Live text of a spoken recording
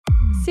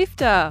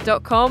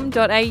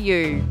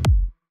sifter.com.au.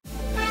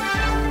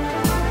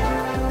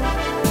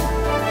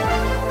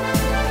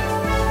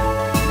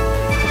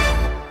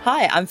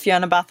 Hi, I'm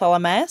Fiona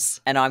Bartholomeus.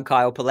 And I'm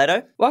Kyle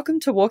Paletto. Welcome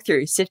to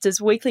Walkthrough, Sifter's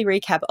weekly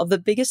recap of the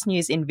biggest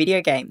news in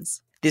video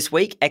games. This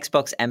week,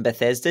 Xbox and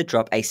Bethesda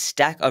drop a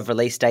stack of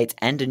release dates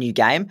and a new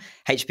game.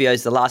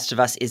 HBO's The Last of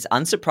Us is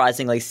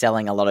unsurprisingly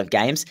selling a lot of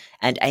games,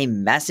 and a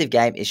massive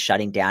game is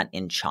shutting down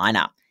in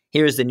China.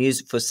 Here is the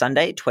news for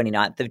Sunday,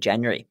 29th of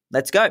January.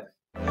 Let's go.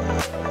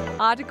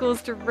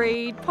 Articles to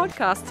read,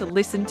 podcasts to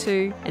listen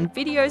to, and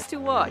videos to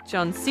watch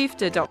on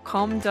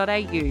sifter.com.au.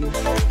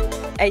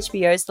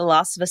 HBO's The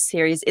Last of Us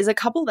series is a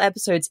couple of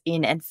episodes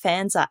in and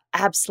fans are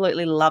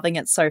absolutely loving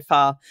it so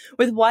far,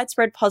 with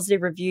widespread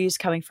positive reviews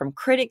coming from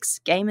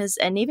critics, gamers,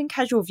 and even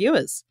casual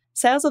viewers.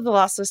 Sales of The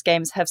Last of Us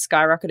games have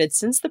skyrocketed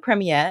since the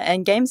premiere,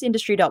 and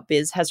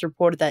GamesIndustry.biz has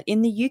reported that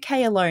in the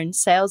UK alone,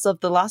 sales of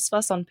The Last of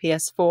Us on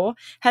PS4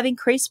 have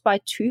increased by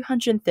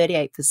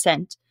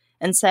 238%,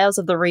 and sales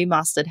of the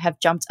remastered have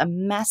jumped a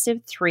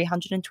massive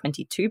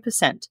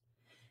 322%.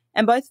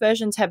 And both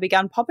versions have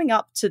begun popping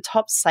up to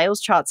top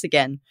sales charts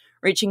again,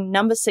 reaching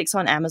number 6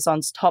 on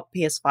Amazon's top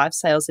PS5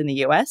 sales in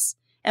the US,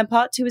 and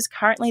Part 2 is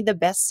currently the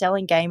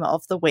best-selling game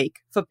of the week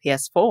for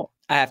PS4.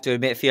 I have to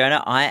admit,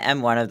 Fiona, I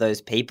am one of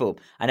those people.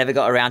 I never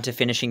got around to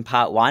finishing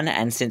Part 1,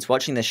 and since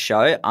watching the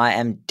show, I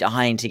am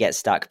dying to get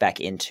stuck back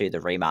into the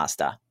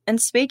remaster.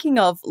 And speaking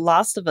of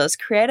Last of Us,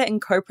 creator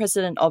and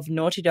co-president of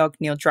Naughty Dog,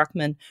 Neil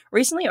Druckmann,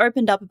 recently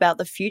opened up about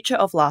the future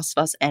of Last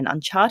of Us and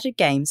Uncharted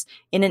games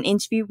in an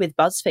interview with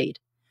BuzzFeed.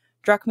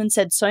 Druckmann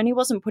said Sony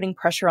wasn't putting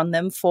pressure on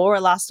them for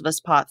Last of Us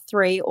Part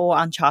 3 or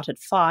Uncharted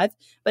 5,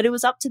 but it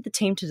was up to the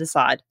team to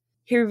decide.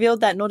 He revealed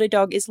that Naughty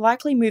Dog is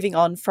likely moving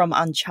on from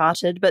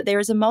Uncharted, but there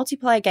is a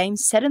multiplayer game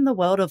set in the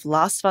world of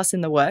Last of Us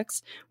in the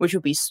works, which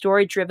will be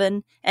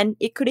story-driven, and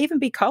it could even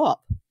be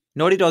co-op.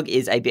 Naughty Dog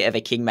is a bit of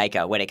a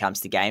kingmaker when it comes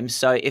to games,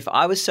 so if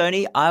I was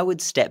Sony, I would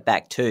step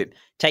back too.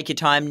 Take your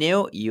time,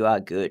 Neil, you are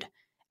good.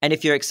 And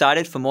if you're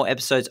excited for more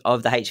episodes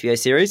of the HBO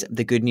series,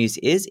 the good news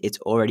is it's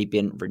already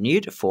been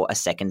renewed for a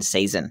second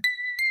season.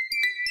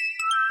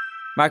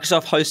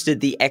 Microsoft hosted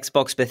the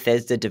Xbox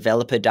Bethesda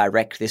Developer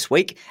Direct this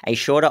week, a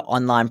shorter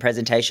online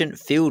presentation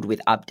filled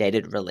with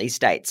updated release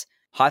dates.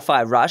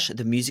 Hi-Fi Rush,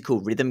 the musical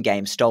rhythm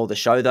game, stole the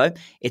show though.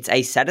 It's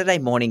a Saturday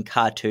morning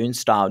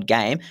cartoon-styled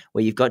game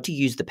where you've got to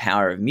use the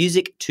power of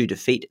music to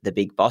defeat the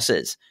big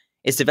bosses.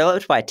 It's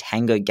developed by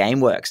Tango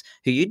Gameworks,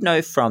 who you'd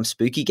know from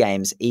spooky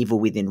games Evil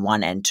Within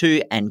 1 and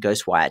 2 and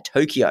Ghostwire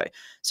Tokyo.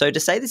 So to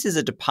say this is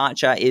a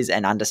departure is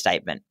an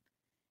understatement.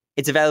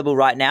 It's available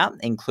right now,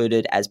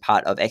 included as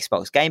part of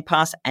Xbox Game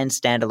Pass and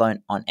standalone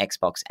on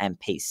Xbox and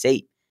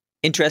PC.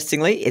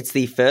 Interestingly, it's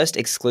the first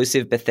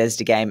exclusive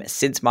Bethesda game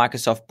since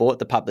Microsoft bought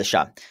the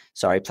publisher.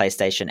 Sorry,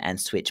 PlayStation and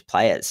Switch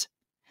players.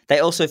 They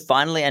also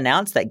finally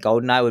announced that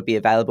GoldenEye would be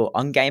available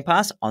on Game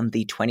Pass on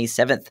the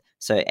 27th,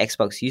 so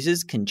Xbox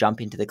users can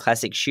jump into the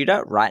classic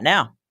shooter right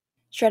now.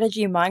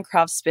 Strategy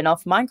Minecraft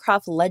spin-off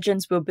Minecraft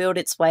Legends will build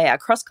its way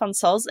across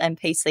consoles and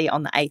PC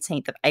on the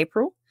 18th of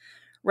April.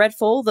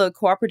 Redfall, the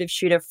cooperative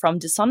shooter from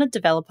Dishonored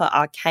developer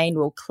Arcane,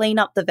 will clean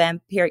up the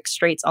vampiric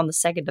streets on the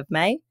 2nd of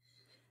May.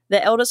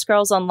 The Elder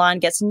Scrolls Online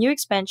gets a new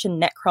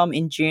expansion Necrom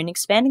in June,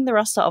 expanding the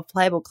roster of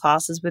playable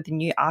classes with the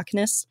new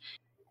Arcanist.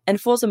 And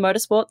Forza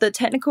Motorsport, the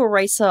technical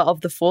racer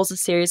of the Forza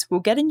series, will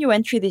get a new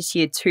entry this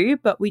year too,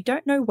 but we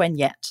don't know when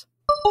yet.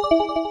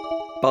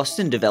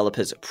 Boston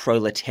developers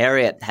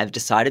Proletariat have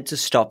decided to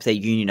stop their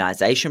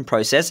unionization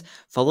process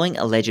following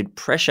alleged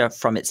pressure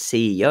from its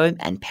CEO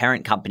and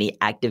parent company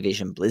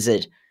Activision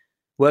Blizzard.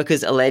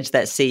 Workers allege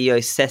that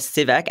CEO Seth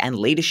Sivak and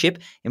leadership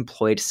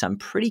employed some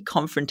pretty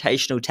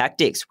confrontational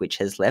tactics, which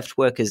has left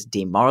workers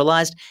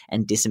demoralized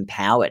and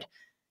disempowered.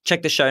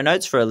 Check the show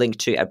notes for a link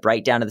to a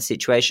breakdown of the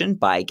situation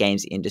by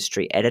games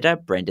industry editor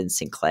Brendan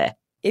Sinclair.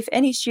 If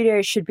any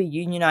studio should be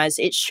unionized,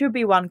 it should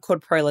be one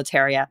called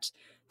Proletariat.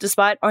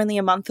 Despite only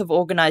a month of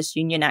organized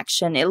union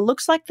action, it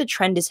looks like the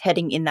trend is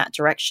heading in that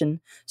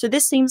direction, so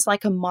this seems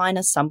like a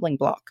minor stumbling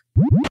block.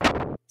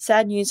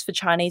 Sad news for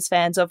Chinese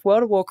fans of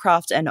World of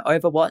Warcraft and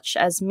Overwatch,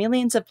 as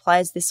millions of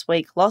players this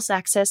week lost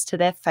access to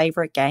their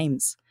favourite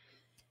games.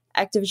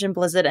 Activision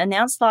Blizzard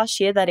announced last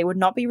year that it would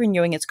not be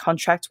renewing its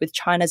contract with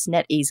China's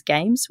NetEase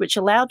Games, which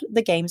allowed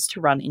the games to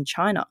run in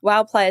China.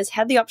 WoW players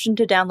had the option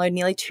to download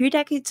nearly 2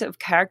 decades of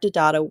character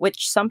data,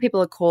 which some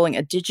people are calling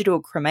a digital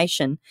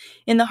cremation,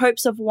 in the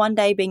hopes of one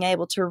day being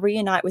able to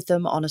reunite with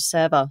them on a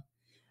server.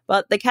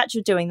 But the catch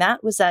of doing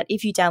that was that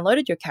if you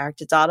downloaded your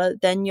character data,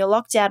 then you're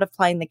locked out of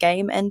playing the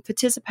game and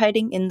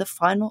participating in the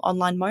final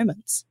online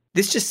moments.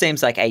 This just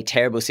seems like a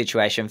terrible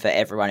situation for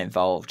everyone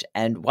involved,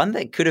 and one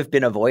that could have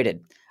been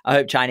avoided. I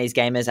hope Chinese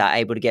gamers are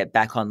able to get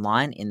back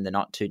online in the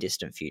not too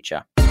distant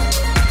future.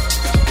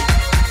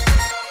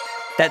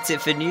 That's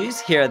it for news.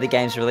 Here are the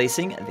games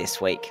releasing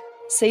this week.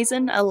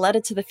 Season, A Letter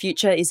to the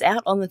Future is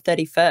out on the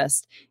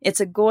 31st.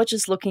 It's a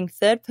gorgeous-looking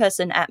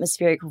third-person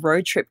atmospheric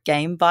road trip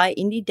game by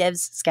indie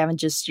devs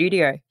Scavengers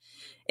Studio.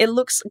 It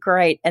looks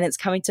great, and it's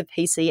coming to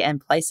PC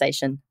and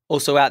PlayStation.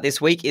 Also out this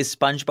week is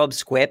SpongeBob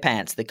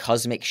SquarePants: The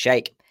Cosmic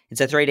Shake. It's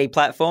a 3D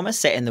platformer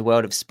set in the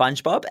world of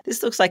SpongeBob.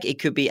 This looks like it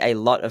could be a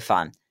lot of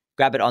fun.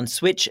 Grab it on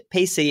Switch,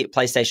 PC,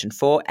 PlayStation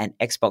 4 and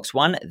Xbox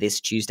One this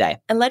Tuesday.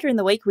 And later in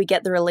the week, we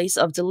get the release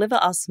of Deliver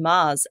Us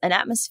Mars, an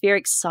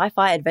atmospheric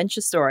sci-fi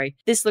adventure story.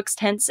 This looks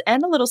tense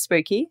and a little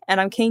spooky,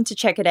 and I'm keen to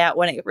check it out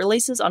when it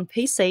releases on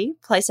PC,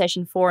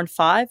 PlayStation 4 and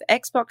 5,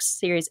 Xbox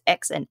Series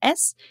X and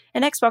S,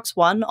 and Xbox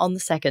One on the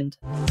 2nd.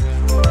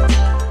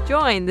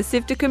 Join the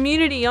Sifter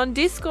community on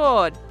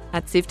Discord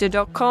at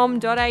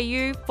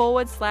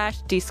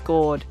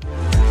sifter.com.au/Discord.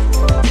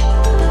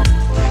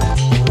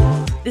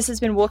 This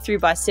has been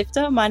Walkthrough by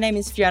Sifter. My name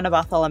is Fiona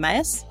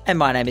Bartholomaeus. And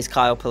my name is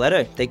Kyle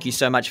Paletto. Thank you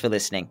so much for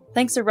listening.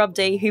 Thanks to Rob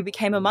D, who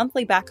became a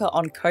monthly backer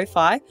on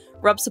Ko-Fi.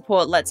 Rob's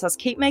support lets us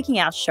keep making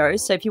our show,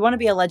 so if you want to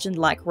be a legend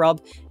like Rob,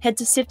 head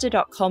to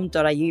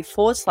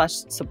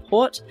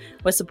sifter.com.au/support,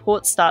 where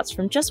support starts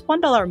from just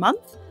 $1 a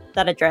month.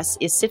 That address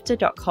is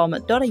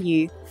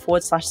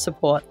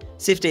sifter.com.au/support.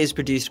 Sifter is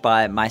produced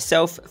by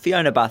myself,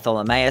 Fiona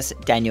Bartholomaeus,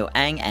 Daniel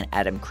Ang, and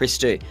Adam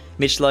Christou.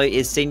 Mitch Lowe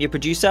is senior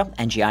producer,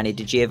 and Gianni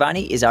Di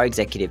Giovanni is our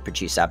executive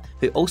producer,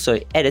 who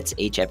also edits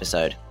each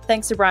episode.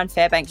 Thanks to Brian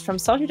Fairbanks from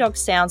Salty Dog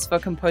Sounds for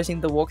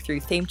composing the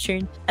Walkthrough theme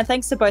tune, and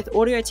thanks to both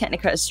Audio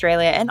Technica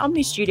Australia and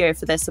Omni Studio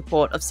for their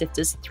support of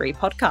Sifter's 3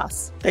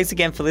 podcasts. Thanks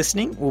again for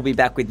listening. We'll be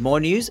back with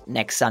more news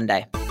next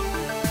Sunday.